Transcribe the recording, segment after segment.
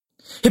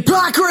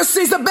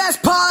Hypocrisy's the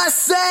best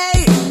policy.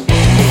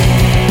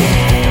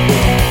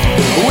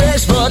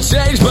 Wish for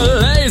change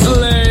but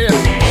lazily.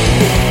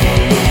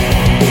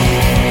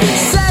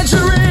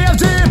 Century of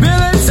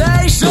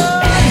debilitation.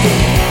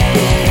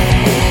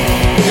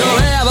 Your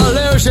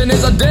evolution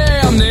is a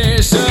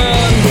damnation.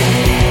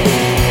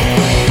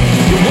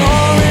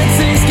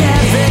 Warranties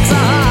can't fix a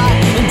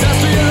heart.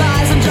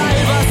 Industrialize and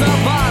drive us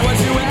apart. What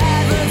you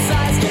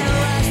advertise can't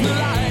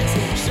rationalize.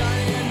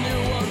 Shining a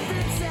new one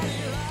fits any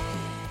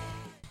line.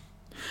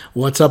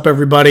 What's up,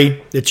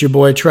 everybody? It's your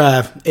boy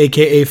Trav,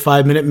 aka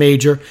 5 Minute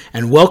Major,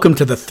 and welcome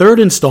to the third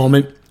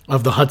installment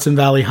of the Hudson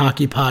Valley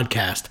Hockey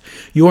Podcast,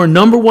 your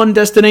number one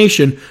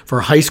destination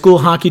for high school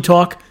hockey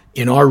talk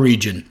in our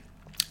region.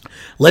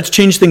 Let's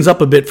change things up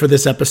a bit for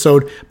this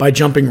episode by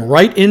jumping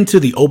right into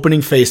the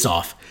opening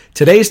face-off.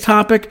 Today's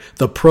topic,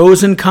 the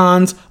pros and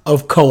cons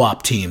of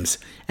co-op teams.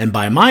 And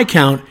by my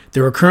count,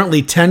 there are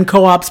currently 10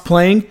 co-ops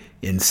playing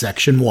in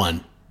Section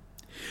 1.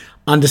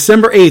 On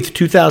December 8th,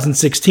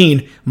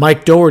 2016,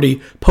 Mike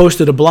Doherty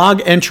posted a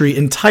blog entry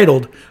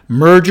entitled,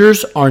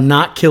 "Mergers Are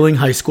Not Killing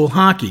High School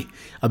Hockey,"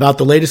 about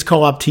the latest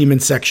co-op team in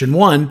Section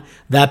 1,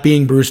 that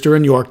being Brewster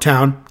and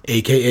Yorktown,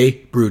 aka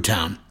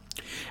Brewtown.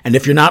 And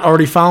if you're not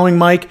already following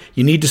Mike,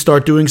 you need to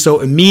start doing so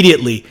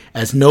immediately,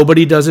 as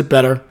nobody does it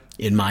better,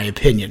 in my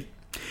opinion.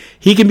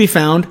 He can be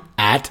found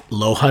at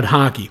LowHud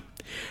Hockey.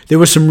 There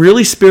was some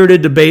really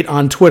spirited debate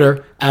on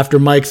Twitter after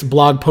Mike's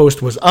blog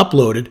post was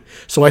uploaded,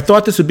 so I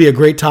thought this would be a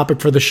great topic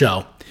for the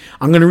show.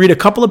 I'm going to read a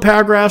couple of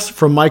paragraphs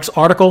from Mike's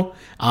article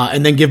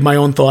and then give my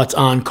own thoughts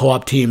on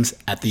co-op teams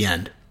at the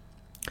end.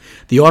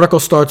 The article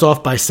starts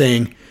off by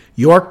saying,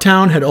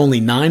 Yorktown had only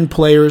 9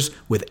 players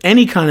with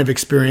any kind of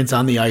experience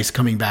on the ice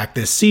coming back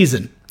this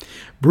season.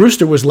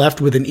 Brewster was left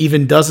with an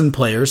even dozen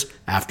players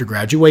after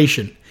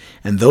graduation,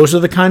 and those are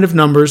the kind of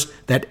numbers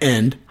that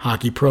end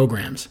hockey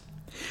programs.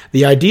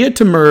 The idea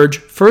to merge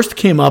first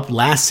came up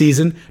last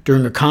season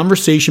during a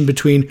conversation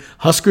between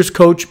Huskers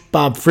coach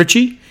Bob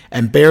Fritchie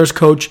and Bears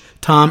coach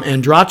Tom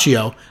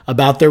Andraccio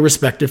about their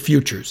respective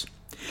futures.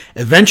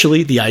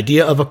 Eventually, the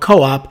idea of a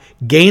co-op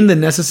gained the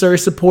necessary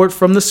support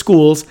from the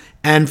schools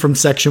and from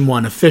Section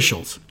 1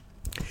 officials.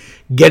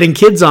 Getting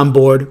kids on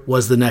board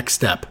was the next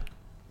step.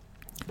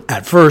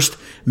 At first,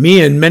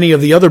 me and many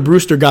of the other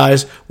Brewster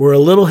guys were a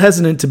little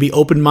hesitant to be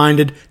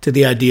open-minded to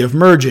the idea of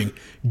merging,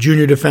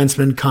 junior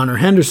defenseman Connor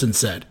Henderson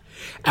said.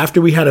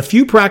 After we had a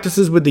few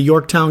practices with the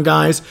Yorktown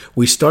guys,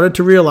 we started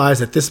to realize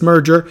that this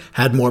merger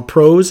had more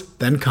pros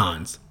than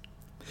cons.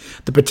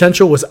 The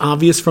potential was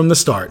obvious from the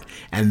start,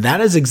 and that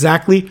is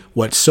exactly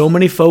what so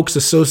many folks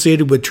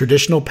associated with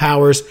traditional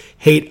powers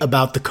hate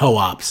about the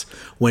co-ops.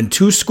 When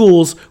two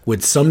schools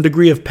with some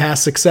degree of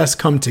past success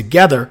come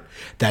together,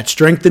 that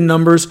strength in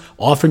numbers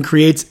often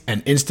creates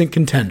an instant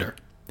contender.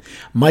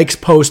 Mike's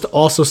post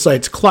also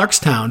cites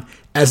Clarkstown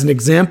as an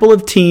example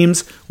of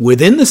teams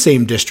within the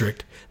same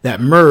district that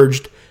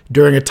merged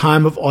during a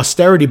time of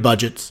austerity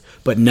budgets,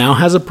 but now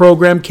has a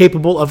program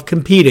capable of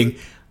competing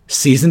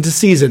season to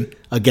season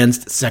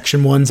against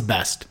Section 1's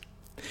best.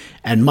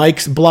 And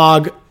Mike's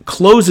blog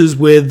closes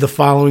with the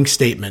following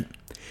statement.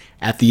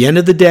 At the end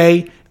of the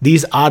day,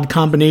 these odd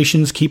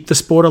combinations keep the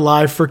sport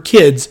alive for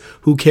kids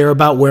who care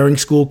about wearing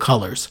school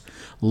colors.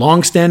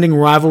 Long-standing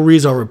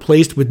rivalries are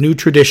replaced with new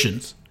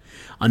traditions.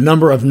 A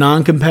number of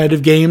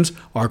non-competitive games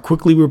are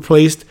quickly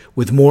replaced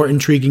with more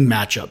intriguing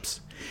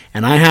matchups.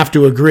 And I have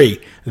to agree,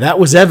 that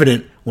was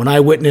evident when I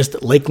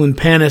witnessed Lakeland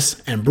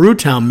Panis and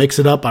Brewtown mix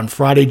it up on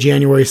Friday,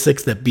 January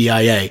 6th at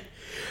BIA.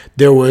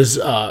 It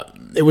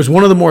was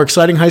one of the more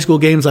exciting high school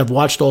games I've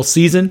watched all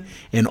season.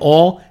 In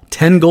all,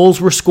 10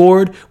 goals were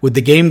scored, with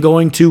the game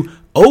going to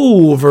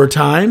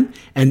overtime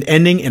and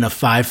ending in a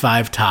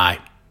 5-5 tie.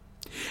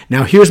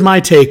 Now here's my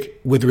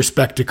take with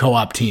respect to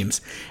co-op teams.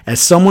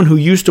 As someone who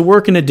used to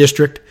work in a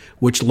district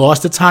which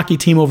lost its hockey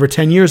team over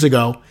 10 years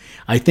ago,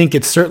 I think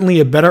it's certainly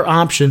a better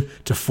option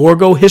to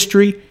forego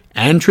history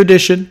and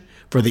tradition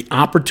for the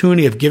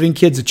opportunity of giving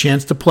kids a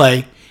chance to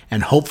play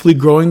and hopefully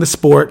growing the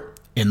sport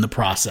in the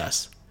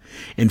process.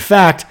 In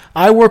fact,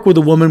 I work with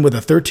a woman with a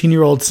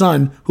 13-year-old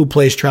son who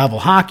plays travel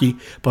hockey,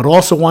 but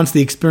also wants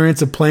the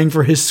experience of playing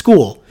for his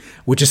school,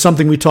 which is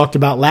something we talked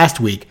about last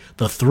week,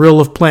 the thrill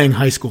of playing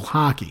high school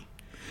hockey.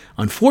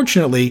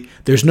 Unfortunately,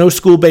 there's no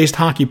school-based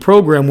hockey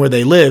program where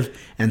they live,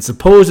 and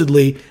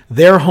supposedly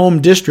their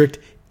home district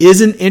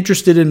isn't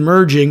interested in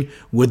merging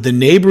with the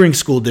neighboring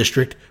school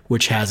district,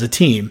 which has a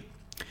team.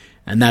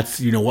 And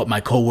that's, what my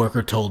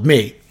coworker told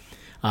me.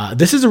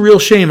 This is a real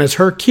shame, as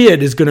her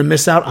kid is going to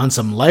miss out on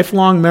some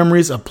lifelong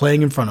memories of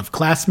playing in front of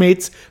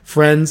classmates,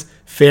 friends,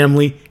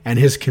 family, and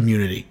his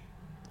community.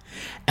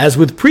 As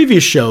with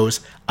previous shows,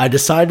 I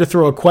decided to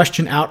throw a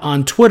question out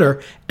on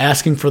Twitter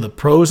asking for the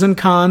pros and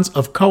cons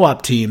of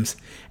co-op teams,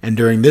 and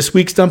during this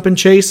week's Dump and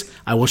Chase,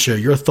 I will share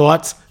your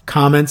thoughts,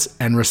 comments,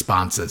 and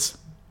responses.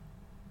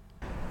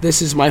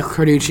 This is Michael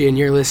Carducci, and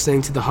you're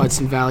listening to the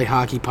Hudson Valley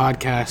Hockey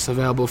Podcast,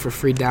 available for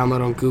free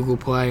download on Google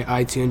Play,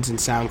 iTunes, and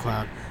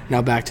SoundCloud.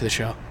 Now back to the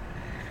show.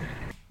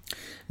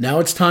 Now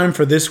it's time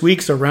for this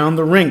week's Around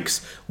the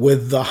Rinks.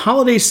 With the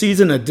holiday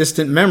season a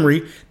distant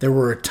memory, there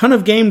were a ton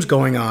of games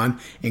going on,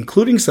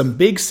 including some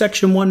big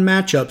Section 1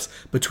 matchups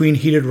between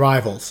heated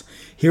rivals.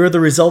 Here are the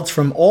results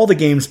from all the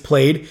games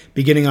played,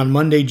 beginning on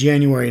Monday,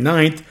 January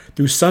 9th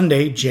through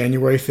Sunday,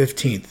 January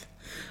 15th.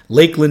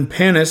 Lakeland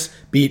Panis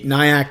beat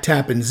Nyack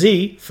Tappan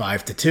Zee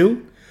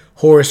 5-2.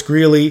 Horace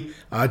Greeley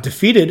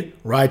defeated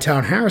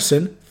Rytown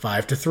Harrison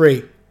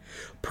 5-3.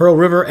 Pearl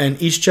River and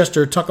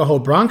Eastchester Tuckahoe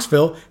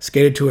Bronxville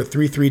skated to a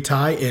 3-3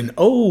 tie in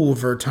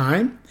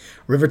overtime.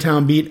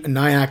 Rivertown beat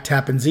Nyack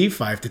Tappan Zee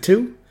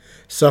 5-2.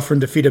 Suffern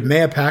defeated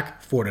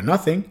Mayapack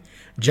 4-0.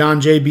 John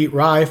Jay beat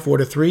Rye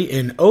 4-3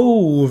 in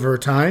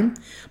overtime.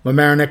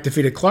 Mamaroneck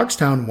defeated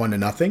Clarkstown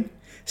 1-0.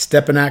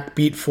 Stepinac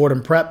beat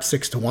Fordham Prep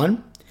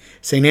 6-1.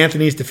 St.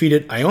 Anthony's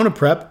defeated Iona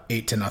Prep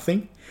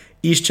 8-0.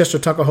 Eastchester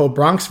Tuckahoe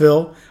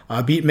Bronxville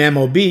beat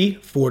Mammo B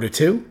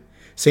 4-2.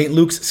 St.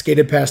 Luke's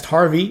skated past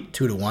Harvey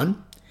 2-1.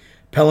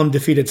 Pelham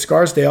defeated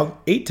Scarsdale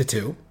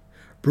 8-2.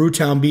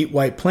 Brewtown beat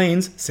White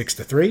Plains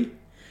 6-3.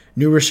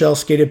 New Rochelle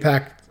skated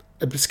past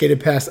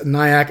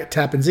Nyack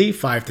Tappan Zee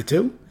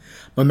 5-2.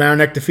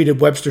 Mamaroneck defeated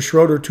Webster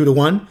Schroeder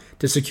 2-1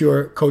 to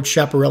secure Coach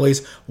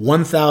Chaparelli's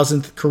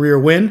 1,000th career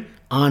win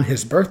on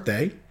his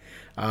birthday.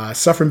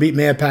 Suffern beat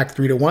Mayapack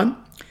 3-1.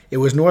 It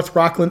was North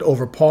Rockland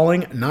over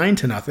Pauling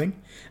 9-0.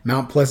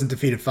 Mount Pleasant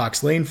defeated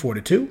Fox Lane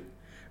 4-2.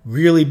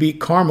 Greeley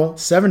beat Carmel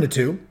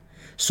 7-2.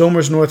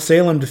 Somers North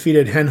Salem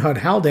defeated Henhud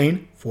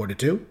Haldane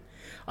 4-2.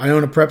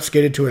 Iona Prep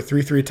skated to a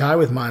 3-3 tie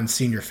with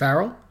Monsignor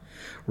Farrell.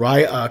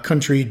 Rye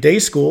Country Day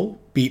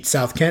School beat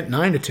South Kent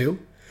 9-2.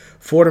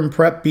 Fordham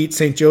Prep beat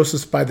St.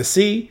 Joseph's by the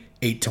Sea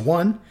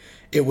 8-1.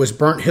 It was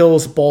Burnt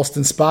Hills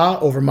Ballston Spa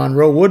over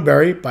Monroe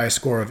Woodbury by a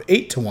score of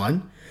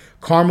 8-1.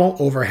 Carmel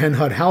over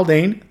Henhud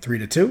Haldane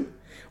 3-2.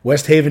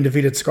 West Haven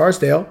defeated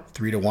Scarsdale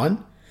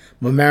 3-1.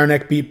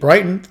 Mamaroneck beat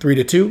Brighton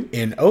 3-2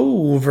 in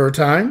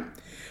overtime.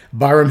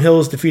 Byram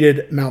Hills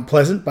defeated Mount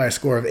Pleasant by a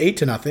score of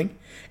 8-0.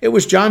 It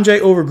was John Jay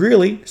over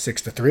Greeley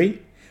 6-3.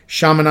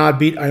 Chaminade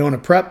beat Iona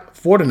Prep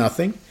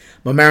 4-0.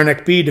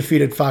 Mamaroneck B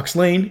defeated Fox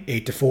Lane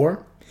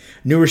 8-4.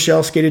 New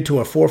Rochelle skated to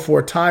a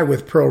 4-4 tie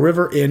with Pearl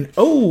River in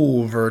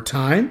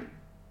overtime.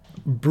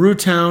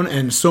 Brewtown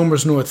and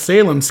Somers North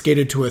Salem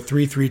skated to a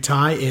 3-3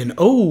 tie in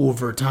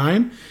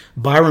overtime.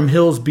 Byram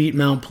Hills beat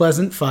Mount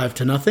Pleasant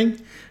 5-0.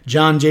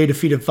 John Jay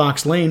defeated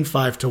Fox Lane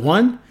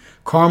 5-1.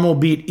 Carmel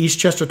beat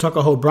Eastchester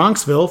Tuckahoe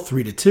Bronxville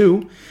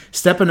 3-2.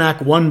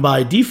 Stepinac won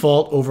by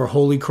default over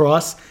Holy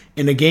Cross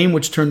in a game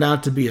which turned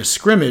out to be a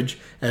scrimmage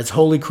as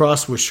Holy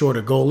Cross was short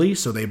a goalie,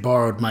 so they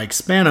borrowed Mike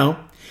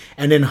Spano.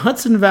 And in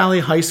Hudson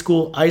Valley High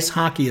School Ice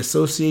Hockey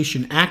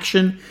Association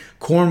action,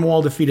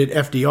 Cornwall defeated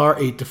FDR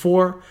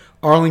 8-4.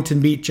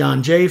 Arlington beat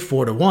John Jay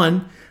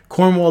 4-1.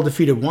 Cornwall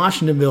defeated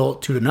Washingtonville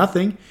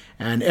 2-0.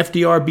 And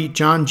FDR beat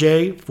John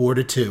Jay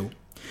 4-2.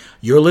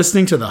 You're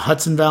listening to the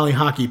Hudson Valley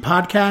Hockey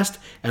Podcast,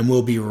 and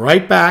we'll be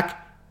right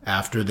back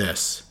after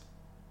this.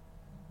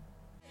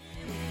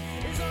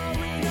 It's all we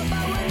know,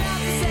 but we're not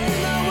the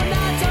same. No, we're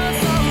not tough,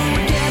 so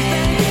we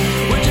can't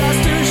think. We're just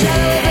two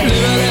shadows and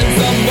living in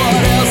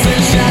someone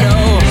else's shadow.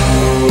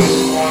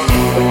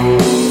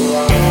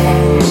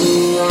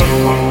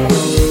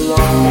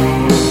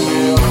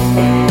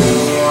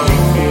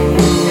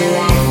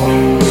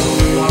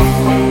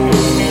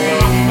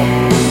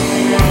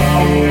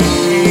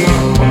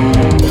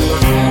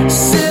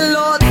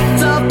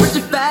 Silhouettes of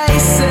pretty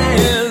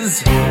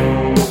faces.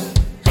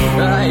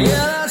 I hear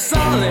the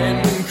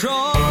silent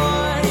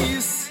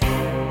cries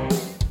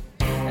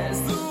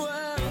as the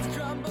world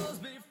crumbles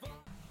before.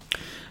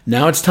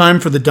 Now it's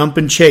time for the Dump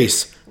and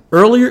Chase.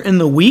 Earlier in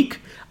the week,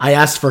 I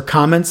asked for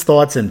comments,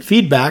 thoughts, and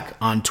feedback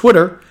on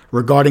Twitter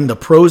regarding the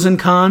pros and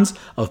cons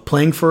of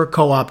playing for a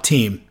co-op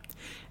team.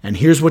 And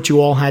here's what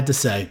you all had to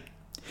say.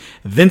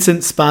 Vincent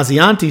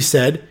Spazianti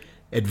said,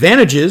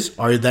 advantages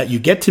are that you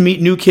get to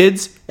meet new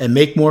kids and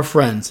make more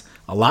friends.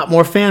 A lot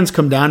more fans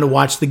come down to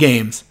watch the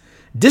games.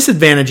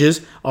 Disadvantages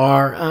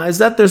is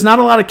that there's not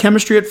a lot of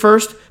chemistry at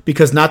first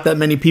because not that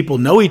many people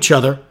know each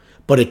other,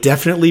 but it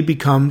definitely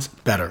becomes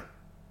better.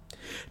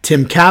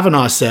 Tim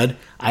Kavanaugh said,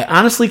 I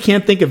honestly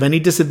can't think of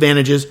any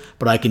disadvantages,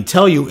 but I can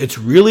tell you it's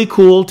really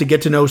cool to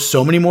get to know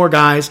so many more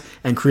guys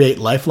and create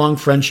lifelong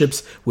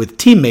friendships with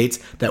teammates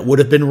that would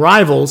have been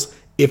rivals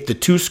if the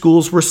two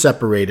schools were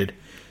separated.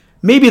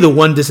 Maybe the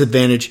one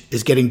disadvantage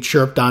is getting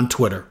chirped on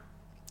Twitter.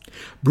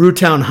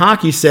 Brewtown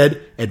Hockey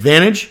said,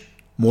 advantage,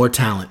 more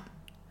talent.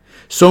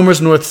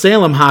 Somers North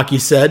Salem Hockey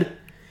said,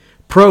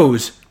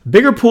 pros,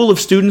 bigger pool of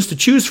students to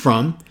choose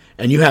from,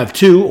 and you have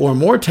 2 or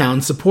more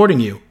towns supporting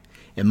you.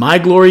 In my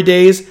glory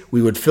days,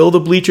 we would fill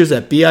the bleachers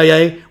at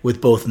BIA with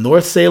both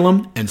North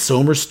Salem and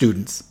Somers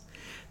students.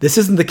 This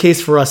isn't the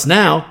case for us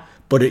now,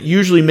 but it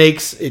usually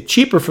makes it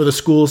cheaper for the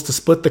schools to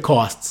split the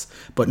costs,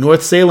 but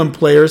North Salem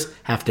players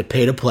have to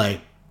pay to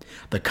play.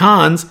 The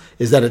cons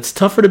is that it's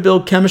tougher to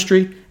build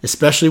chemistry,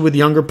 especially with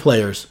younger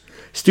players.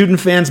 Student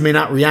fans may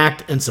not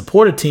react and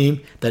support a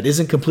team that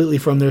isn't completely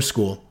from their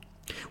school.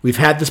 We've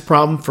had this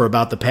problem for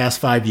about the past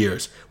 5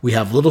 years. We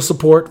have little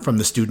support from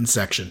the student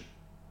section.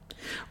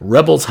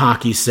 Rebels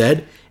Hockey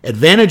said,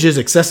 advantage is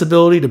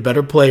accessibility to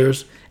better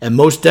players and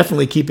most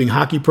definitely keeping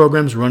hockey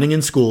programs running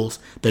in schools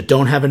that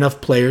don't have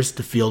enough players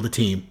to field a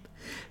team.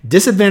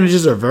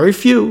 Disadvantages are very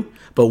few,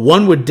 but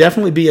one would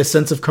definitely be a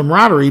sense of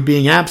camaraderie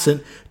being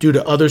absent due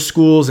to other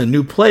schools and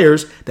new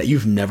players that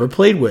you've never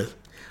played with.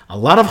 A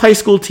lot of high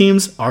school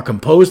teams are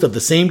composed of the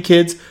same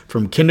kids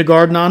from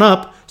kindergarten on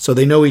up, so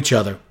they know each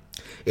other.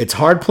 It's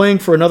hard playing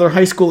for another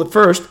high school at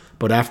first,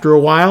 but after a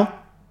while,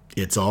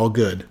 it's all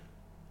good.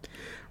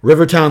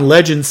 Rivertown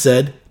Legend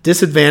said,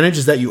 disadvantage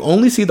is that you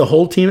only see the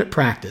whole team at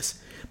practice,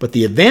 but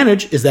the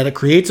advantage is that it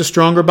creates a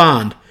stronger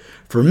bond.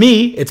 For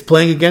me, it's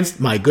playing against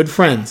my good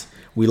friends.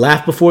 We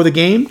laugh before the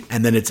game,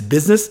 and then it's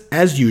business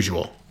as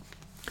usual.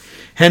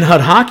 Hen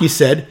Hut Hockey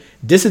said,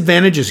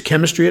 disadvantage is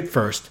chemistry at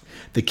first.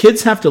 The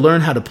kids have to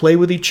learn how to play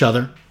with each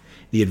other.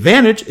 The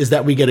advantage is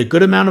that we get a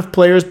good amount of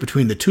players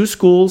between the two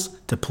schools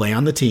to play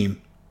on the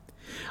team.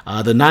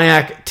 The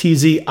Nyack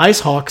TZ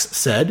Icehawks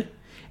said,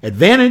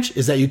 advantage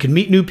is that you can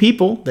meet new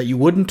people that you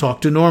wouldn't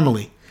talk to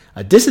normally.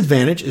 A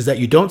disadvantage is that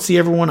you don't see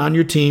everyone on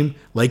your team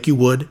like you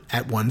would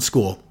at one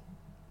school.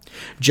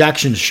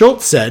 Jackson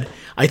Schultz said,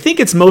 I think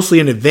it's mostly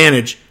an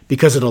advantage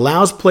because it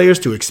allows players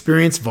to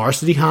experience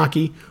varsity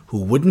hockey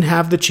who wouldn't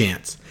have the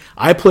chance.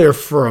 I play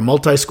for a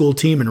multi-school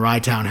team in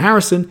Rytown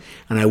Harrison,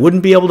 and I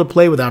wouldn't be able to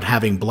play without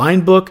having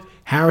Blind Book,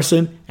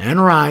 Harrison,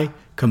 and Rye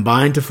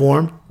combined to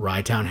form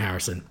Rytown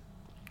Harrison.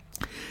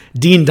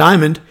 Dean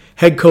Diamond,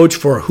 head coach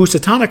for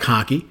Housatonic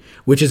Hockey,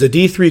 which is a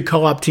D3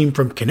 co-op team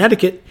from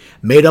Connecticut,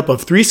 made up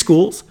of 3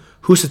 schools,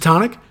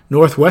 Housatonic,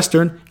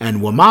 Northwestern,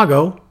 and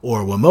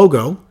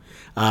Wamogo,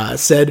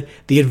 said,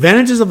 the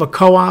advantages of a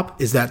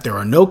co-op is that there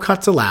are no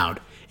cuts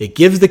allowed. It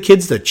gives the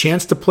kids the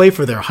chance to play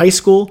for their high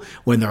school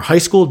when their high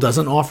school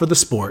doesn't offer the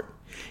sport.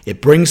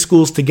 It brings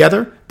schools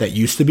together that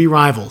used to be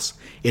rivals.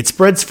 It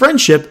spreads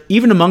friendship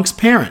even amongst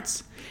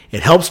parents.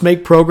 It helps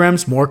make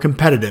programs more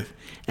competitive,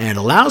 and it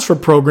allows for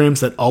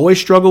programs that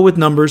always struggle with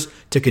numbers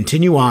to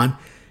continue on,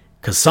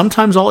 because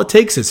sometimes all it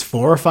takes is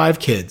 4 or 5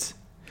 kids.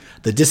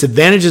 The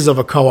disadvantages of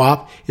a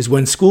co-op is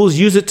when schools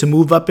use it to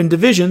move up in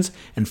divisions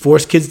and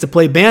force kids to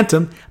play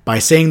bantam by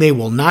saying they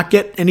will not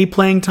get any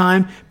playing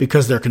time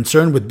because they're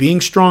concerned with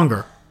being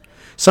stronger.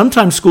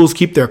 Sometimes schools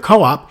keep their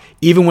co-op,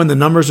 even when the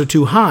numbers are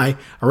too high,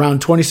 around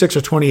 26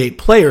 or 28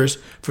 players,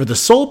 for the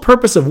sole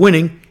purpose of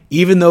winning,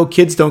 even though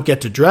kids don't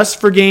get to dress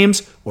for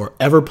games or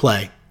ever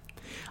play.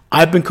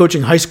 I've been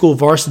coaching high school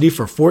varsity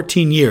for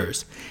 14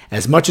 years.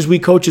 As much as we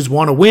coaches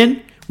want to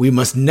win, we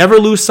must never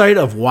lose sight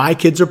of why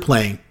kids are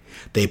playing.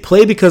 They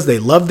play because they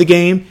love the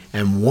game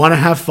and want to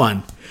have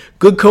fun.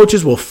 Good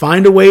coaches will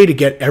find a way to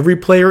get every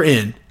player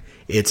in.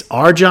 It's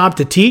our job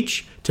to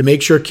teach, to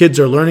make sure kids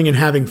are learning and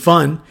having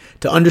fun,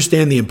 to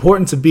understand the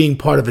importance of being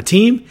part of a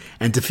team,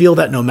 and to feel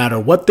that no matter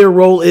what their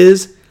role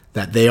is,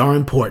 that they are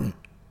important.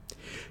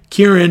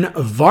 Kieran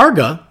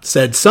Varga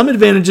said some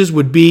advantages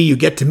would be you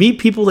get to meet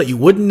people that you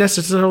wouldn't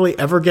necessarily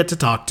ever get to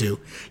talk to.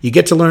 You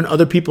get to learn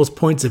other people's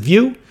points of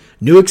view,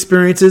 new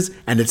experiences,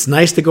 and it's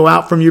nice to go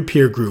out from your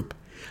peer group.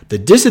 The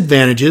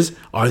disadvantages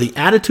are the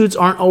attitudes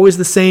aren't always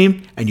the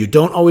same, and you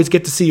don't always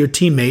get to see your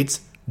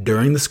teammates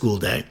during the school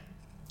day.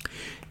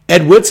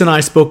 Ed Witz and I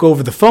spoke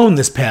over the phone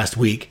this past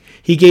week.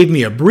 He gave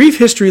me a brief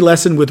history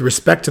lesson with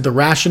respect to the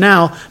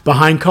rationale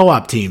behind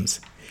co-op teams.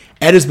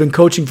 Ed has been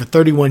coaching for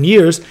 31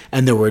 years,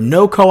 and there were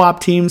no co-op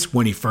teams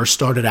when he first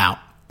started out.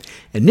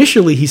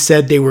 Initially, he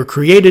said they were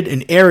created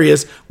in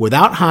areas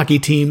without hockey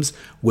teams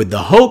with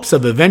the hopes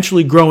of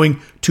eventually growing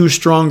 2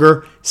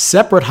 stronger,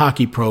 separate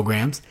hockey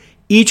programs,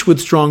 each with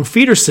strong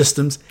feeder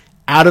systems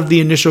out of the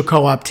initial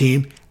co-op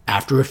team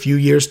after a few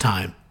years'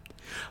 time.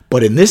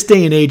 But in this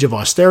day and age of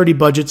austerity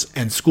budgets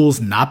and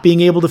schools not being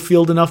able to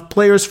field enough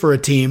players for a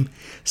team,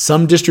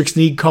 some districts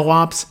need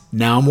co-ops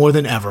now more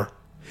than ever.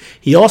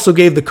 He also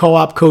gave the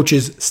co-op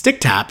coaches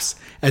stick taps,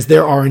 as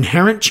there are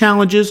inherent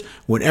challenges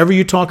whenever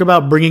you talk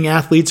about bringing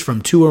athletes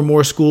from 2 or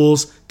more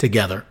schools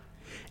together.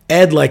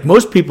 Ed, like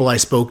most people I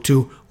spoke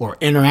to or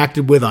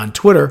interacted with on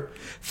Twitter,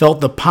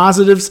 felt the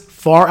positives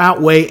far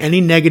outweigh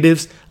any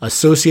negatives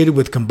associated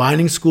with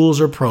combining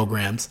schools or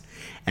programs.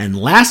 And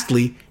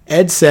lastly,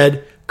 Ed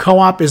said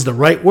co-op is the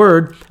right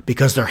word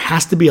because there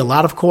has to be a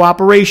lot of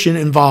cooperation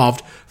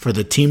involved for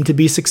the team to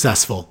be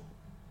successful.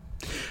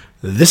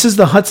 This is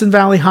the Hudson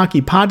Valley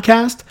Hockey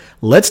Podcast.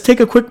 Let's take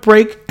a quick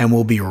break and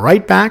we'll be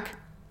right back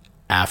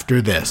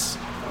after this.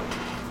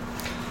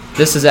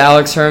 This is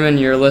Alex Herman.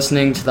 You're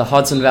listening to the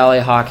Hudson Valley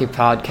Hockey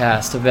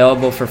Podcast,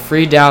 available for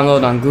free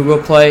download on Google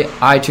Play,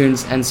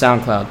 iTunes, and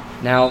SoundCloud.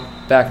 Now,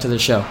 back to the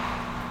show.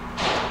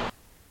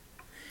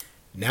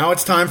 Now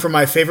it's time for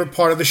my favorite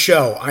part of the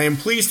show. I am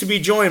pleased to be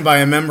joined by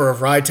a member of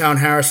Rytown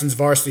Harrison's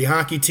varsity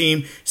hockey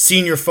team,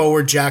 senior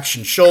forward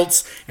Jackson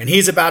Schultz, and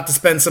he's about to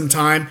spend some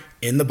time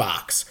in the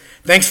box.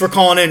 Thanks for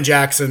calling in,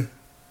 Jackson.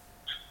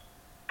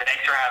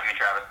 Thanks for having me,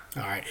 Travis.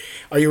 All right.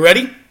 Are you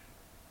ready?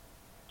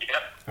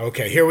 Yep.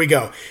 Okay, here we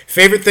go.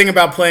 Favorite thing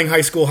about playing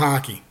high school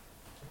hockey?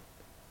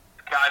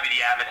 It's got to be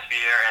the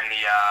atmosphere and the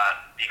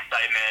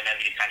excitement and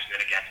the attention that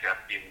it gets throughout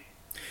the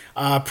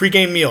season.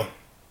 Pre-game meal?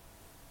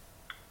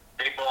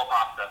 Big bowl of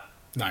pasta.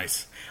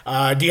 Nice.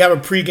 Do you have a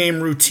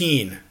pregame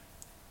routine?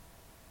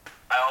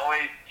 I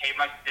always tape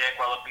my stick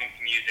while listening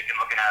to music and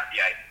looking out at the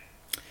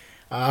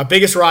ice.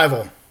 Biggest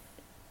rival?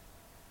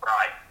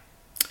 Right.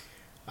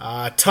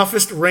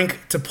 Toughest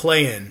rink to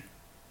play in?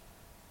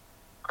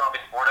 Probably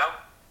Sporto.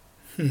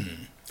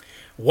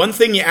 One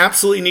thing you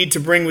absolutely need to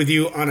bring with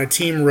you on a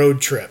team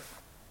road trip?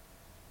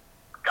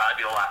 Gotta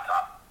be the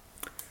laptop.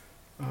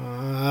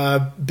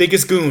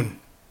 Biggest goon?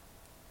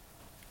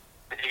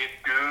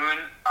 Biggest goon,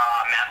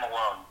 Matt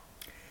Malone.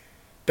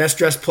 Best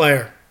dressed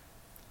player?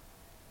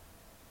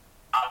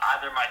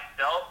 Either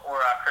myself or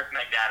Chris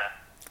McDonough.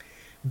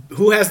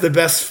 Who has the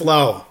best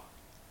flow?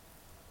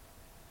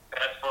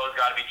 Best flow's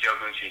gotta be Joe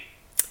Gucci.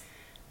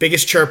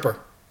 Biggest chirper?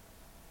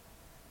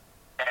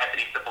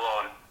 Anthony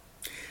Cipollone.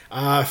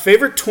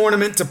 Favorite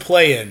tournament to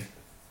play in?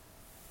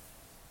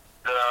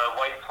 The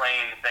White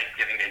Plains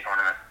Thanksgiving Day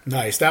tournament.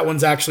 Nice. That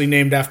one's actually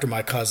named after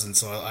my cousin,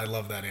 so I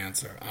love that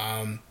answer. It's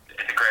a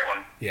great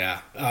one.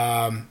 Yeah.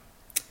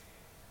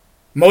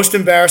 Most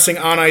embarrassing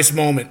on ice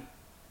moment?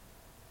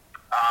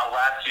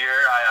 Last year,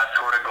 I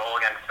scored a goal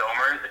against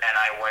Somers, and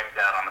I wiped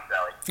out on the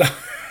celly.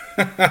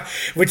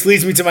 Which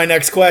leads me to my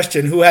next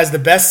question. Who has the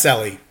best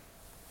celly?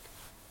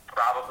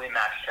 Probably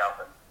Max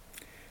Shelton.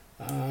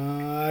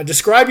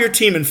 Describe your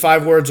team in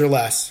 5 words or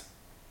less.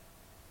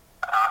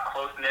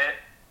 Close-knit,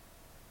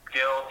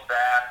 skilled,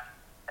 fast,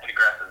 and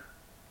aggressive.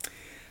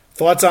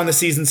 Thoughts on the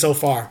season so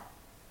far?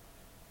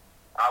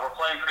 We're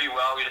playing pretty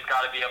well. We just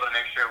got to be able to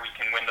make sure we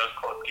can win those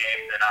close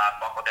games and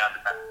buckle down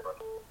defensively.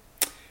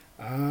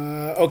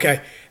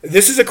 Okay.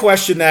 This is a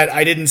question that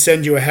I didn't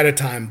send you ahead of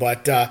time,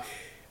 but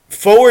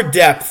forward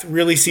depth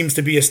really seems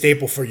to be a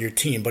staple for your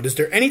team. But is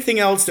there anything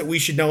else that we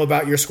should know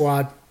about your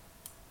squad?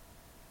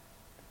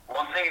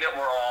 One thing that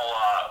we're all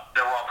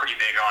pretty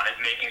big on is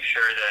making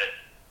sure that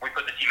we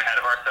put the team ahead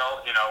of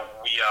ourselves. You know,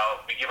 we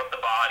give up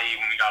the body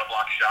when we got to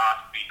block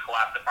shots. We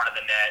collapse the front of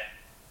the net.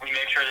 We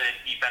make sure that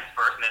it's defense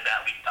first and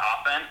that leads to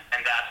offense,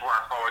 and that's where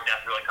our forward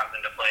depth really comes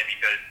into play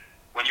because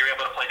when you're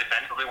able to play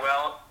defensively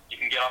well,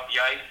 you can get off the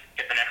ice,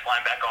 get the next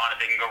line back on,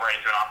 and they can go right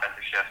into an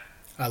offensive shift.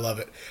 I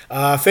love it.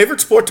 Favorite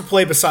sport to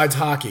play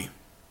besides hockey?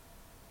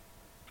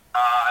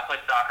 I play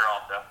soccer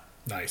also.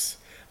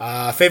 Nice.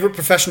 Favorite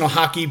professional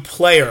hockey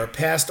player,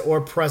 past or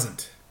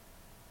present?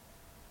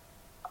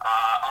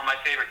 On my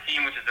favorite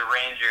team, which is the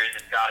Rangers,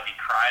 it's got to be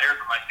Kreider.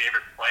 But my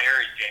favorite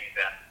player is Jamie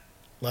Benn.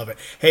 Love it.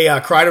 Hey,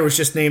 Kreider was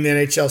just named the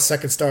NHL's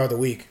second star of the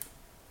week.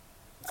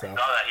 So, I saw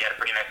that. He had a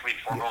pretty nice week,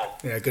 4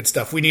 goals. yeah, good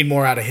stuff. We need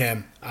more out of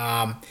him.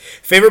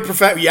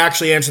 You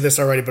actually answered this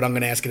already, but I'm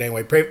going to ask it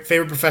anyway.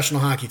 Favorite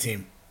professional hockey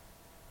team?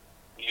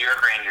 New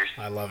York Rangers.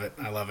 I love it.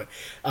 I love it.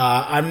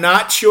 I'm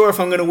not sure if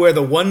I'm going to wear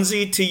the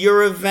onesie to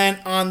your event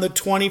on the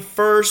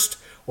 21st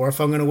or if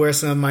I'm going to wear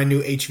some of my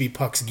new HV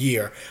Pucks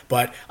gear.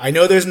 But I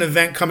know there's an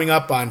event coming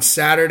up on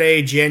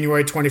Saturday,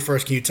 January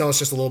 21st. Can you tell us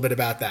just a little bit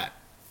about that?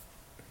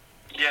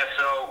 Yeah,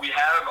 so we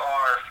have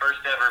our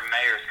first ever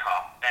Mayor's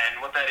Cup,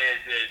 and what that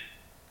is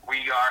we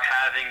are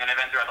having an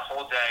event throughout the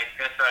whole day. It's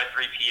going to start at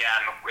 3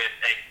 p.m. with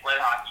a sled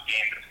hockey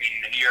game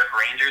between the New York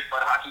Rangers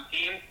sled hockey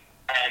team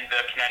and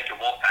the Connecticut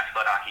Wolfpack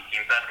sled hockey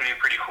team. So that's going to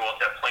be pretty cool. It's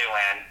at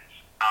Playland,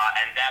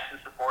 and that's in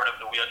support of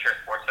the Wheelchair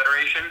Sports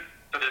Federation.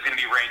 So there's going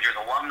to be Rangers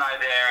alumni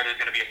there. There's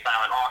going to be a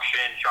silent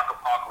auction, Chuck a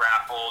Puck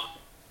raffles,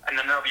 and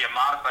then there'll be a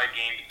modified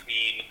game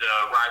between the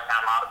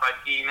Rye-Town modified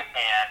team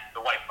and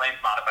the White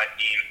Plains modified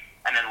team.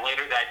 And then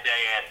later that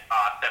day at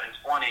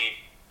 7:20,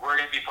 we're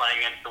going to be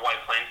playing against the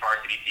White Plains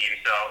varsity team.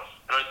 So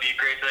it'll be a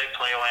great day,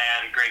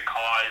 Playland, great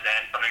cause,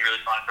 and something really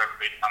fun for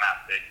everybody to come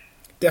out and see.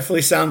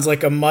 Definitely sounds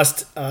like a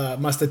must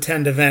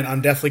attend event.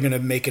 I'm definitely going to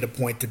make it a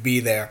point to be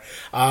there.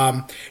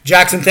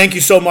 Jackson, thank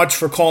you so much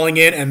for calling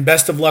in, and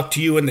best of luck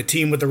to you and the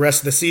team with the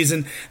rest of the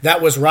season.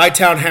 That was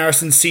Rye-Town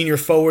Harrison senior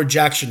forward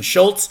Jackson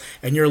Schultz,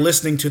 and you're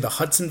listening to the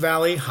Hudson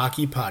Valley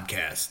Hockey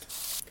Podcast.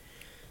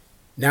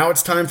 Now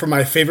it's time for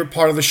my favorite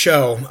part of the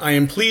show. I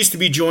am pleased to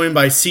be joined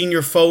by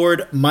senior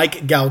forward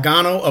Mike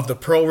Galgano of the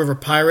Pearl River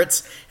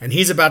Pirates, and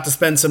he's about to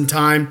spend some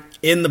time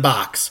in the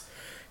box.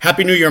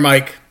 Happy New Year,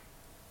 Mike.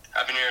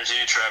 Happy New Year to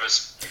you,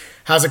 Travis.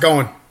 How's it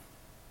going?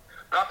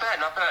 Not bad,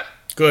 not bad.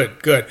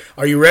 Good, good.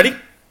 Are you ready?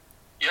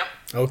 Yep.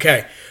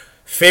 Okay.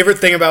 Favorite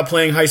thing about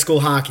playing high school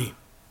hockey?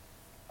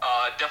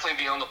 Definitely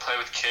being able to play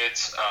with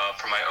kids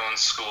from my own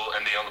school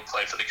and being able to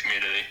play for the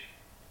community.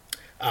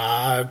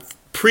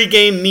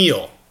 Pre-game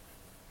meal?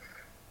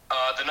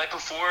 The night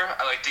before,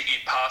 I like to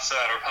eat pasta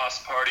at our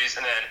pasta parties,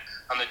 and then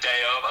on the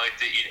day of, I like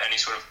to eat any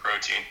sort of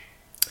protein.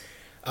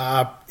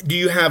 Do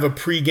you have a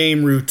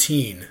pre-game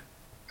routine?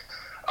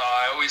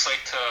 I always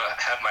like to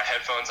have my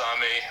headphones on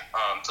me,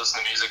 to listen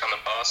to music on the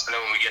bus, and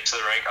then when we get to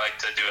the rink, I like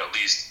to do at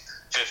least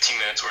 15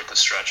 minutes worth of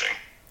stretching.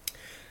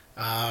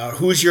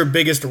 Who's your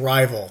biggest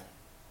rival?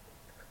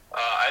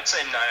 I'd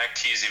say Nyack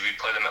Teasy. We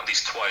play them at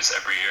least twice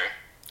every year.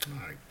 All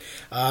right.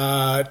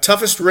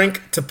 Toughest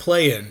rink to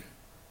play in?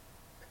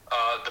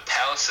 The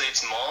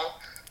Palisades Mall.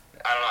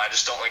 I don't know, I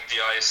just don't like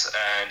the ice,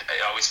 and I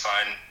always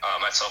find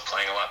myself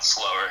playing a lot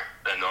slower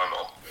than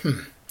normal.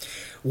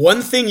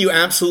 One thing you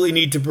absolutely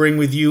need to bring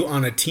with you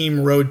on a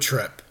team road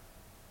trip.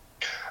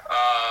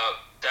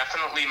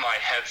 Definitely my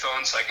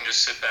headphones, so I can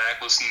just sit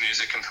back, listen to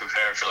music, and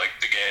prepare for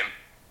the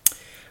game.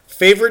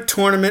 Favorite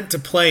tournament to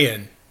play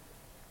in?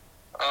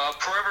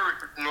 Pro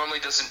River normally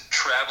doesn't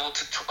travel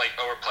to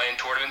or play in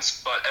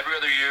tournaments, but every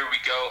other year we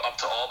go up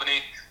to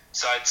Albany.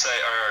 So I'd say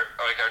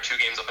our 2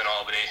 games up in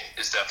Albany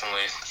is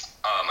definitely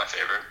my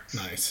favorite.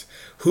 Nice.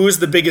 Who is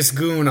the biggest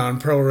goon on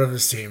Pearl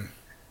River's team?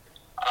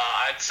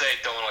 I'd say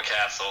Donald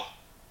Castle.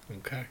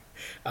 Okay.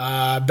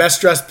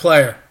 Best dressed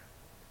player?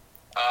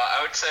 I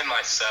would say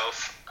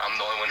myself. I'm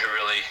the only one who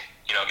really,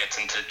 gets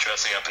into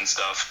dressing up and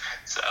stuff.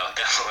 So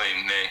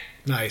definitely me.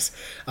 Nice.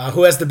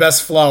 Who has the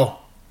best flow?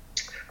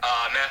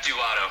 Matthew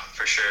Lotto,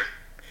 for sure.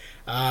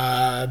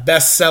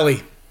 Best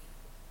celly?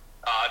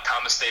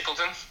 Thomas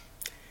Stapleton.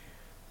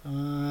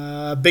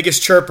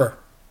 Biggest chirper?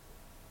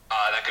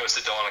 That goes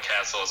to Donald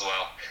Castle as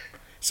well.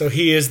 So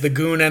he is the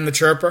goon and the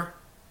chirper?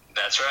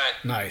 That's right.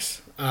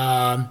 Nice.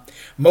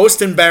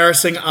 Most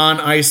embarrassing on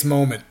ice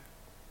moment?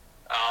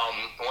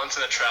 Once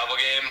in a travel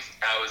game,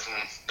 I was in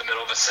the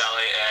middle of a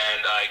celly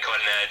and I caught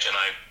an edge and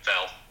I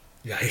fell.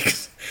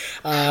 Yikes.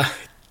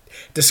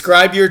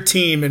 Describe your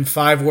team in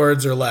 5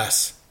 words or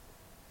less.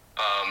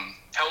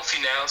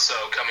 Healthy now, so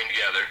coming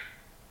together.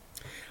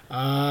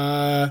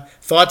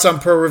 Thoughts on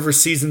Pearl River's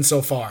season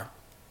so far?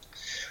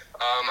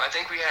 I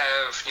think we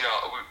have,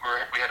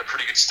 we had a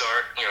pretty good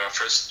start, our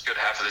first good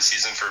half of the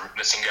season for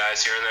missing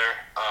guys here and there.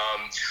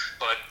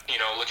 But,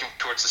 looking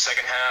towards the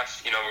second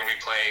half, we're going to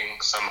be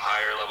playing some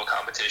higher level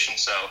competition.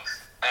 So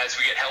as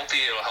we get healthy,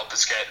 it'll help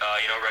us get,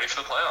 ready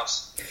for the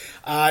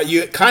playoffs.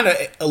 You kind of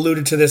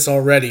alluded to this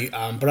already,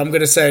 but I'm going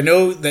to say I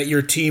know that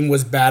your team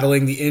was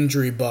battling the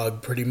injury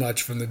bug pretty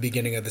much from the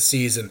beginning of the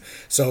season.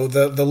 So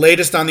the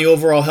latest on the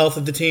overall health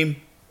of the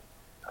team?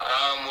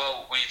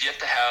 Well, we've yet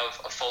to have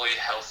a fully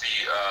healthy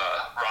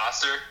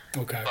roster.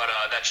 Okay. But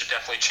that should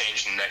definitely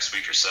change in the next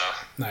week or so.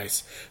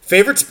 Nice.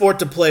 Favorite sport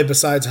to play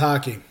besides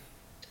hockey?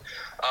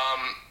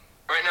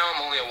 Right now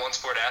I'm only a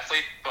one-sport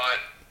athlete, but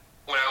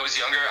when I was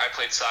younger I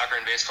played soccer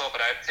and baseball,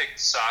 but I picked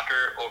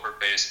soccer over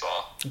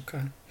baseball.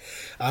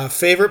 Okay.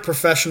 Favorite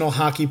professional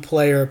hockey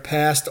player,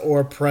 past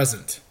or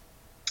present?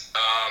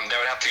 That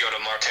would have to go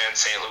to Martin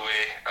St.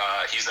 Louis.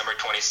 He's number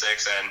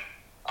 26, and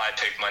I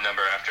picked my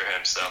number after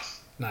him, so...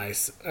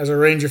 Nice. As a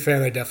Ranger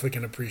fan, I definitely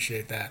can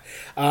appreciate that.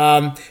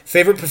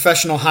 Favorite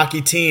professional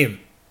hockey team?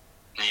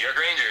 New York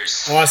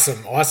Rangers.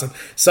 Awesome.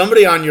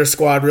 Somebody on your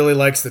squad really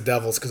likes the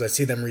Devils because I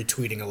see them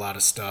retweeting a lot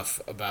of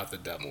stuff about the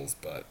Devils,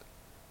 but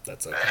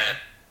that's okay.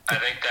 I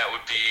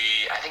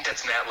think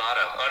that's Matt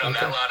Lotto. Oh, no,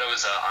 Okay. Matt Lotto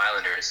is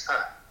Islanders.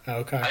 Huh.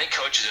 Okay. I think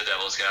Coach is a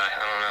Devils guy. I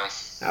don't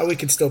know. We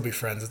can still be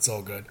friends. It's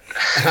all good.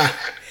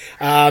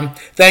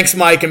 Thanks,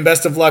 Mike, and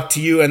best of luck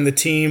to you and the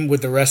team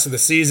with the rest of the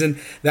season.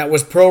 That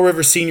was Pearl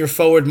River senior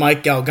forward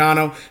Mike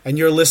Galgano, and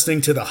you're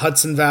listening to the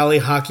Hudson Valley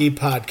Hockey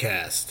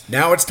Podcast.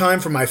 Now it's time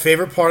for my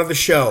favorite part of the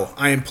show.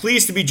 I am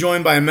pleased to be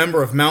joined by a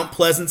member of Mount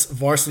Pleasant's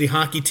varsity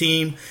hockey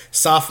team,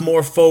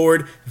 sophomore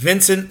forward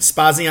Vincent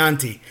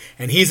Spazianti,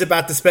 and he's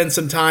about to spend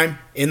some time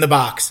in the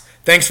box.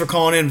 Thanks for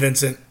calling in,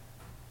 Vincent.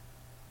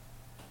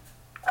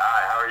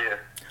 Hi, how are you?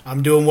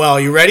 I'm doing well.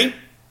 You ready?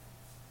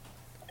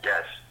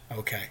 Yes.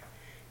 Okay.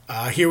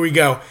 Here we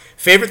go.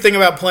 Favorite thing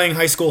about playing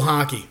high school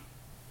hockey?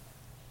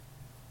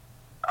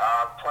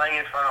 Playing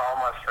in front of all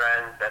my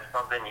friends, that's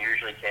something you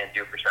usually can't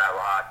do for travel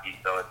hockey,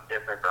 so it's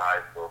different for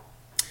high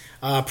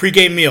school.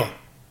 Pre-game meal?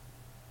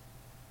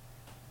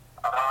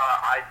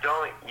 I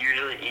don't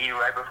usually eat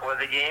right before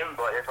the game,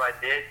 but if I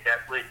did,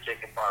 definitely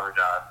chicken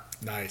parmesan.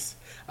 Nice.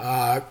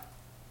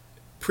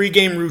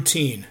 Pre-game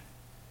routine?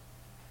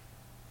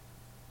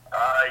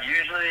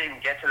 Usually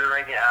get to the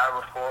rink an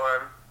hour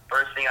before.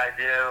 First thing I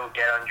do,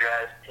 get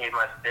undressed, take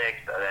my sticks,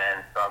 and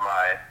then start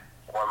my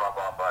warm-up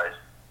off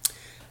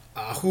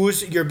ice.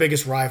 Who's your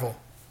biggest rival?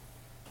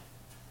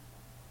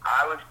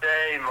 I would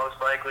say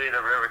most likely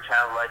the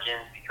Rivertown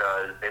Legends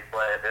because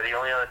they're the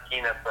only other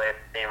team that play at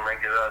the same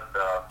rink as us.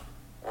 So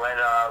when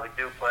we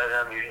do play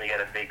them, we usually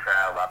get a big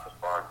crowd, lots of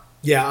fun.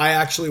 Yeah, I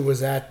actually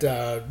was at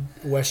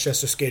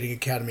Westchester Skating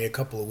Academy a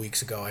couple of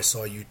weeks ago. I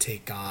saw you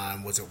take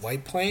on, was it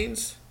White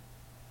Plains?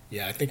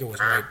 Yeah, I think it was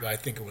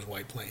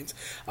White Plains.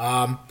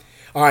 All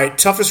right,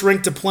 toughest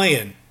rink to play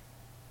in?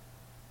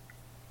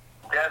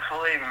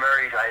 Definitely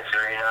Murray's Ice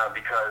Arena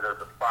because of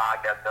the fog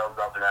that builds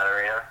up in that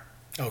arena.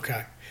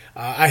 Okay.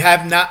 I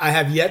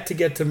have yet to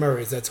get to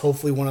Murray's. That's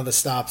hopefully one of the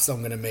stops I'm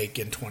going to make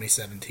in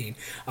 2017.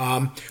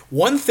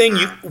 One thing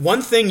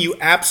you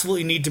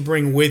absolutely need to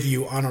bring with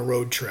you on a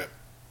road trip.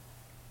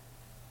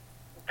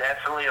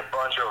 Definitely a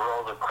bunch of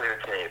rolls of clear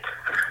tape.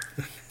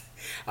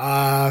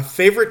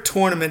 Favorite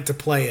tournament to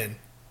play in?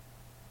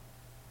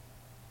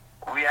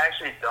 We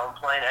actually don't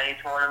play in any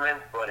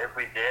tournaments, but if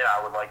we did,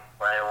 I would like to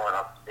play in one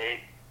upstate.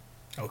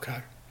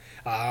 Okay.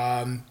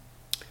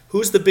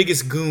 Who's the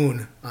biggest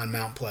goon on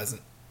Mount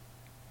Pleasant?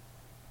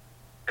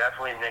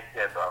 Definitely Nick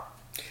Tippo.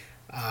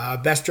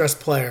 Best dressed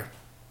player?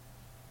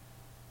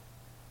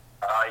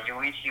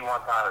 Yuichi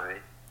Watanabe.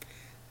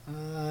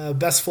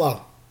 Best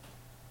flow?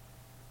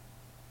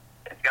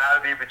 It's got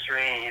to be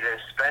between either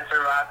Spencer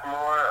Rockmore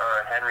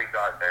or Henry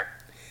Gardner.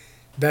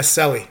 Best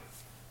Selly.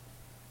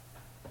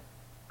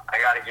 I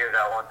got to give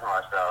that one to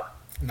myself.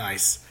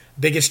 Nice.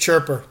 Biggest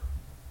chirper.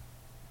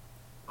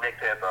 Nick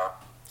Pippo.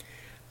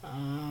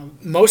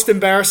 Most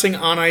embarrassing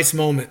on-ice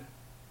moment.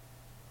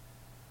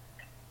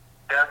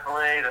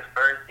 Definitely the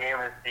first game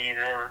of the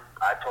season.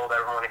 I told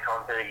everyone to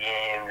come to the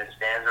game. The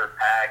stands were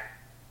packed.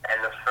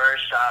 And the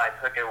first shot I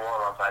took in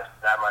warm-up, I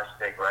stabbed my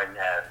stick right in the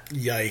head.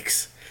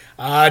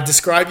 Yikes.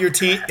 Describe your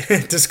team.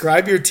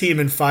 Describe your team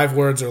in 5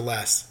 words or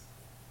less.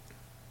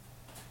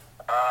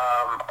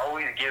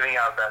 Always giving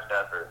out best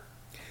effort.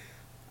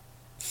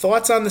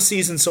 Thoughts on the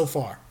season so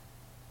far?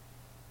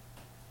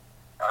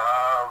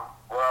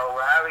 Well,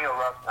 we're having a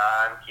rough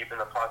time keeping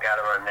the puck out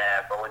of our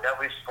net, but we're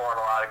definitely scoring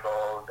a lot of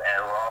goals,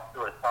 and we're off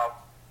to a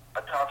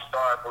tough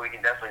start, but we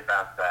can definitely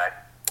bounce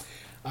back.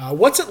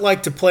 What's it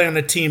like to play on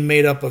a team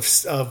made up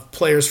of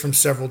players from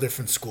several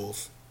different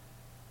schools?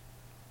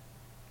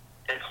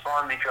 It's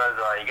fun because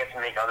you get to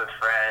make other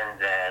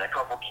friends, and a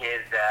couple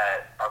kids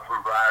that are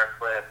from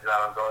Briarcliff that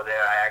I don't go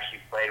there, I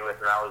actually played with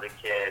when I was a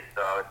kid,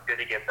 so it's good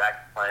to get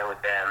back to playing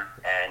with them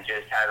and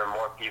just having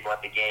more people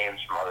at the games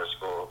from other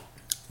schools.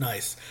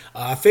 Nice.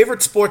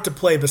 Favorite sport to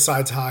play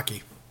besides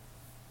hockey?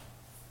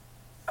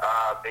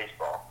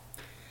 Baseball.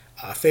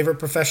 Favorite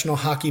professional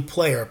hockey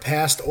player,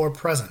 past or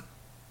present?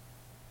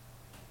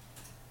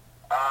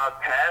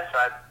 Pass,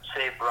 I'd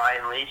say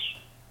Brian Leach,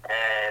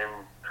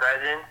 and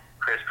present,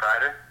 Chris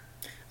Kreider.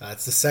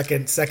 It's the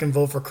second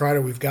vote for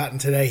Kreider we've gotten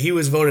today. He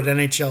was voted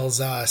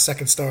NHL's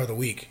second star of the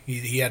week.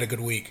 He had a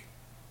good week.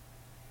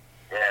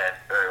 Yeah,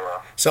 very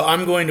well. So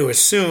I'm going to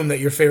assume that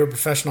your favorite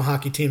professional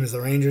hockey team is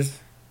the Rangers?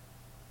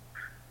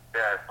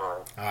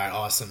 Definitely. All right,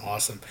 awesome.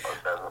 Most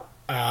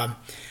definitely.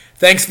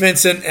 Thanks,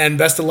 Vincent, and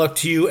best of luck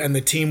to you and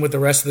the team with the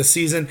rest of the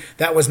season.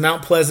 That was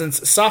Mount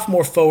Pleasant's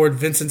sophomore forward,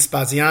 Vincent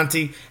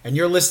Spazianti, and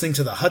you're listening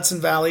to the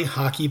Hudson Valley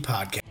Hockey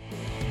Podcast.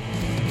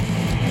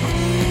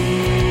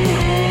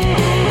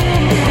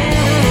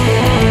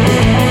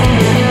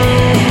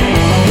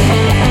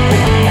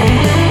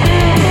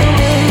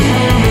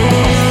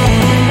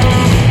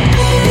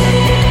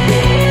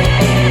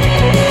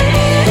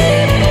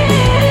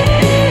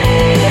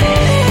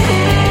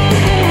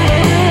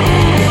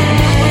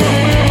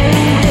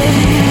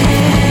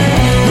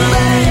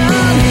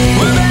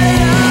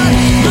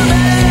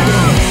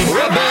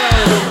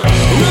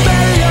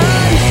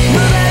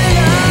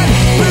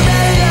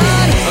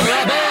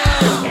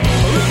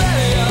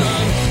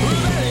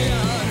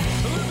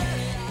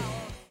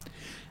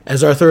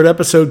 As our third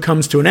episode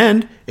comes to an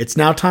end, it's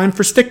now time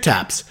for Stick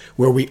Taps,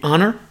 where we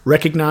honor,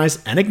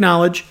 recognize, and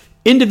acknowledge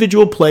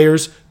individual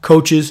players,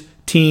 coaches,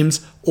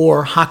 teams,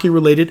 or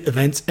hockey-related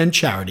events and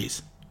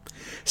charities.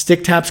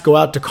 Stick Taps go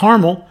out to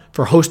Carmel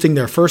for hosting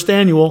their first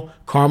annual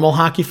Carmel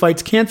Hockey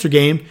Fights Cancer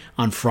Game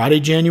on Friday,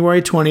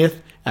 January 20th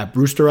at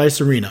Brewster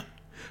Ice Arena.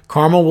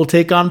 Carmel will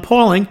take on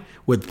Pauling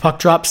with puck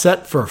drop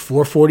set for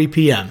 4:40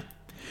 p.m.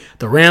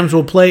 The Rams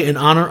will play in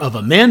honor of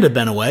Amanda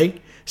Benaway,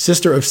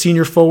 sister of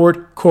senior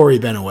forward Corey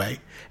Benaway,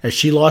 as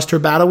she lost her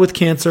battle with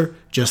cancer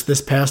just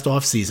this past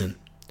off-season.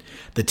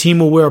 The team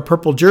will wear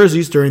purple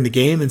jerseys during the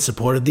game in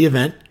support of the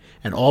event,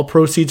 and all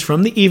proceeds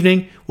from the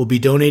evening will be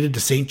donated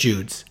to St.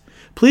 Jude's.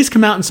 Please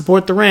come out and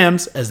support the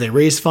Rams as they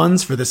raise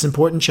funds for this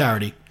important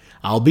charity.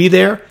 I'll be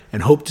there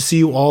and hope to see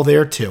you all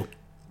there too.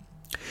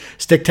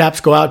 Stick Taps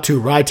go out to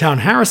Rytown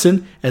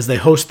Harrison as they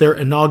host their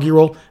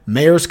inaugural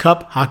Mayor's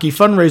Cup Hockey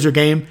Fundraiser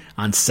Game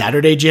on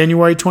Saturday,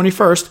 January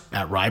 21st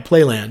at Rye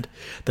Playland.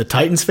 The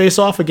Titans face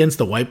off against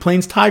the White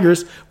Plains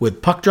Tigers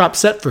with puck drop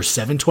set for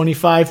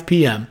 7:25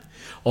 p.m.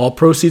 All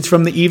proceeds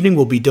from the evening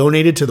will be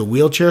donated to the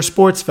Wheelchair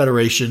Sports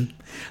Federation.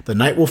 The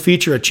night will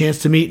feature a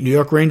chance to meet New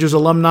York Rangers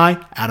alumni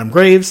Adam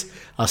Graves,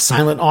 a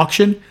silent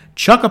auction,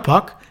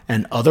 Chuck-a-Puck,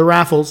 and other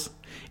raffles.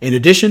 In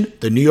addition,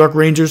 the New York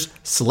Rangers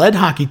sled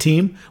hockey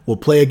team will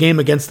play a game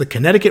against the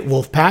Connecticut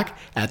Wolfpack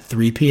at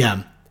 3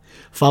 p.m.,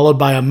 followed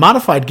by a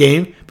modified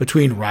game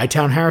between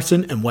Rytown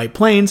Harrison and White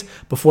Plains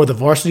before the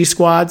varsity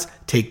squads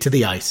take to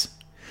the ice.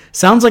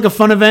 Sounds like a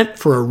fun event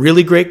for a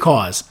really great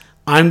cause.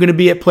 I'm going to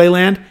be at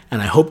Playland,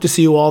 and I hope to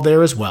see you all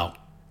there as well.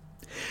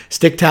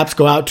 Stick Taps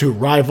go out to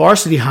Rye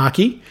Varsity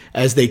Hockey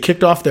as they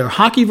kicked off their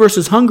Hockey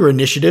vs. Hunger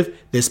initiative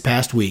this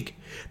past week.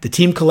 The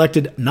team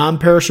collected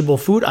non-perishable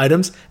food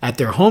items at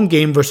their home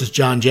game versus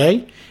John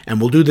Jay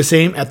and will do the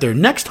same at their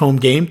next home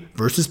game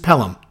versus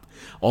Pelham.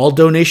 All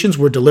donations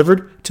were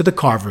delivered to the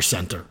Carver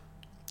Center.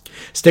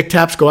 Stick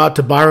Taps go out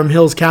to Byram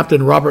Hills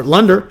captain Robert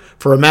Lunder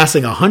for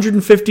amassing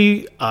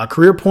 150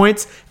 career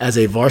points as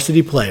a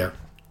varsity player.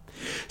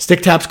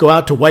 Stick Taps go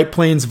out to White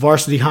Plains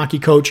varsity hockey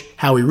coach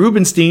Howie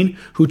Rubenstein,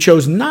 who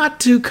chose not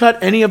to cut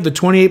any of the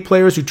 28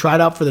 players who tried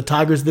out for the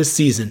Tigers this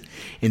season.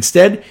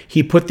 Instead,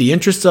 he put the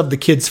interests of the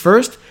kids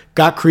first,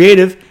 got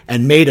creative,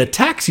 and made a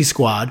taxi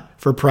squad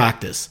for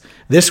practice.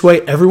 This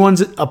way,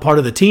 everyone's a part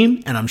of the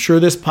team, and I'm sure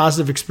this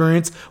positive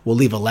experience will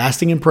leave a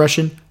lasting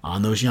impression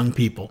on those young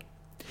people.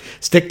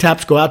 Stick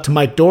taps go out to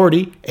Mike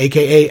Doherty,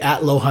 aka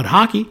at Low Hud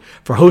Hockey,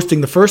 for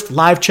hosting the first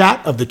live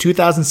chat of the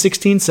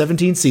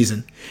 2016-17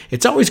 season.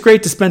 It's always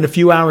great to spend a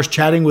few hours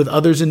chatting with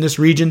others in this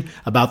region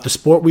about the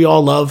sport we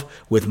all love,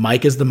 with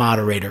Mike as the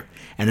moderator.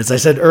 And as I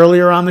said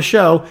earlier on the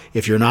show,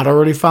 if you're not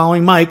already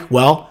following Mike,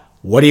 well,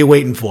 what are you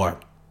waiting for?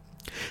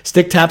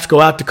 Stick taps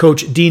go out to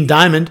Coach Dean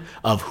Diamond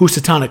of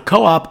Housatonic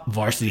Co-op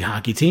varsity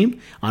hockey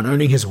team on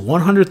earning his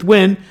 100th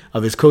win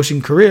of his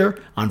coaching career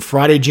on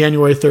Friday,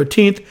 January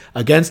 13th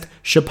against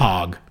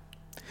Chippewa.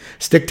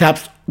 Stick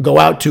taps go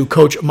out to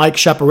Coach Mike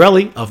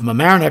Schiaparelli of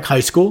Mamaroneck High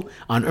School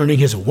on earning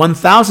his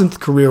 1,000th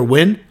career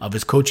win of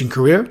his coaching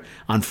career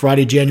on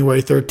Friday,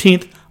 January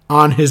 13th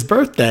on his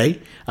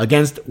birthday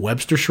against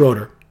Webster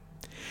Schroeder.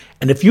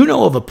 And if you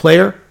know of a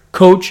player,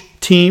 coach,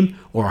 team,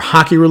 or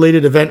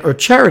hockey-related event or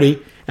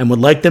charity and would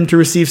like them to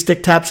receive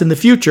stick taps in the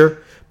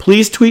future,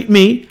 please tweet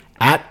me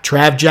at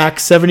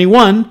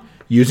TravJack71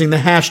 using the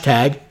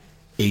hashtag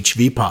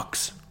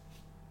HVPucks.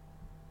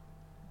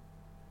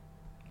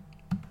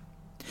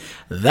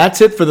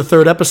 That's it for the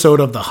third episode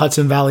of the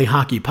Hudson Valley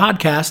Hockey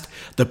Podcast,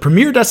 the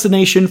premier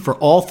destination for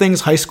all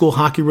things high school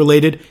hockey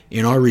related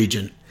in our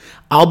region.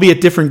 I'll be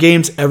at different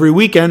games every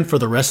weekend for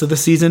the rest of the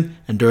season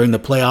and during the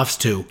playoffs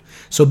too.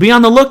 So be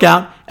on the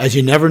lookout, as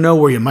you never know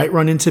where you might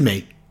run into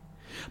me.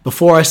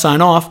 Before I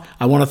sign off,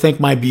 I want to thank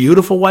my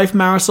beautiful wife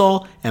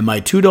Marisol and my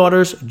two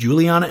daughters,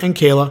 Juliana and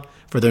Kayla,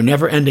 for their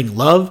never-ending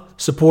love,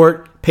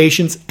 support,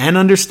 patience, and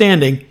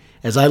understanding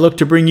as I look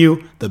to bring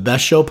you the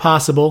best show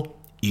possible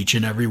each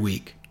and every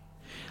week.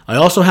 I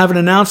also have an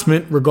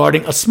announcement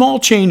regarding a small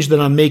change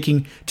that I'm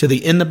making to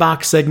the In the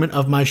Box segment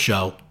of my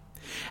show.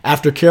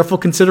 After careful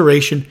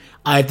consideration,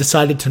 I have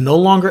decided to no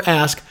longer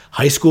ask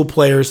high school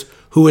players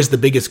who is the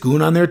biggest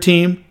goon on their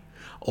team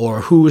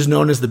or who is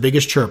known as the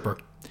biggest chirper.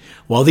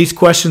 While these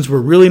questions were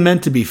really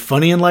meant to be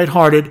funny and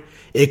lighthearted,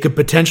 it could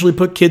potentially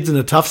put kids in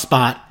a tough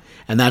spot,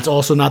 and that's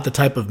also not the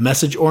type of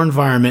message or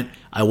environment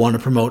I want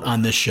to promote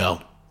on this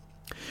show.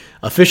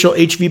 Official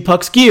HV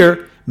Pucks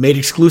gear made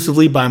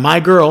exclusively by my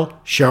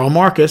girl, Cheryl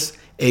Marcus,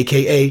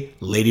 aka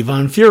Lady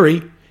Von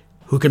Fury,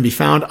 who can be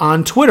found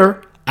on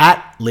Twitter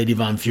at Lady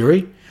Von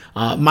Fury.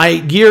 My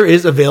gear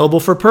is available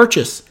for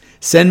purchase.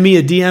 Send me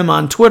a DM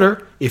on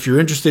Twitter if you're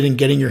interested in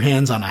getting your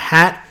hands on a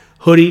hat,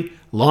 hoodie,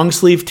 long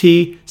sleeve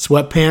tee,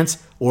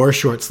 sweatpants, or a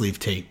short sleeve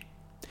tee.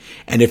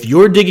 And if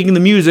you're digging the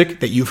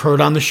music that you've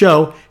heard on the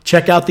show,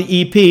 check out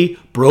the EP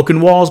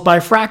Broken Walls by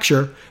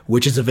Fracture,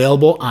 which is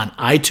available on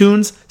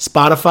iTunes,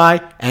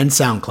 Spotify, and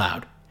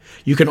SoundCloud.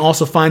 You can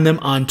also find them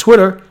on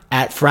Twitter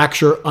at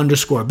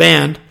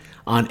Fracture_band,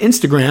 on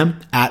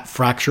Instagram at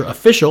Fracture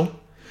Official,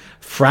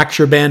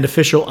 Fracture Band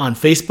Official on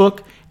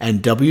Facebook,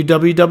 and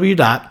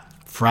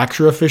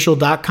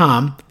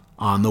www.fractureofficial.com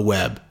on the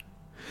web.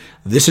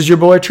 This is your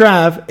boy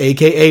Trav,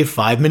 aka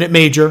 5 Minute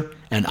Major,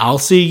 and I'll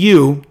see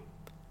you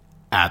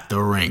at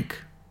the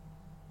rink.